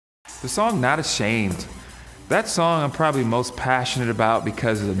The song Not Ashamed. That song I'm probably most passionate about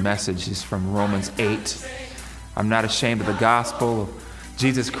because of the message is from Romans 8. I'm not ashamed of the gospel of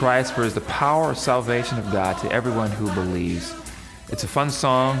Jesus Christ, for it is the power of salvation of God to everyone who believes. It's a fun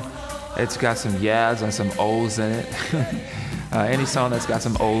song. It's got some yeahs and some ohs in it. Any song that's got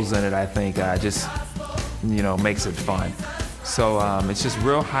some ohs in it, I think just, makes it fun. So it's just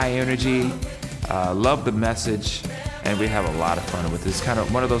real high energy. Love the message, and we have a lot of fun with it. It's kind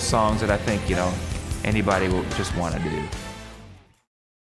of one of those songs that I think, anybody will just want to do.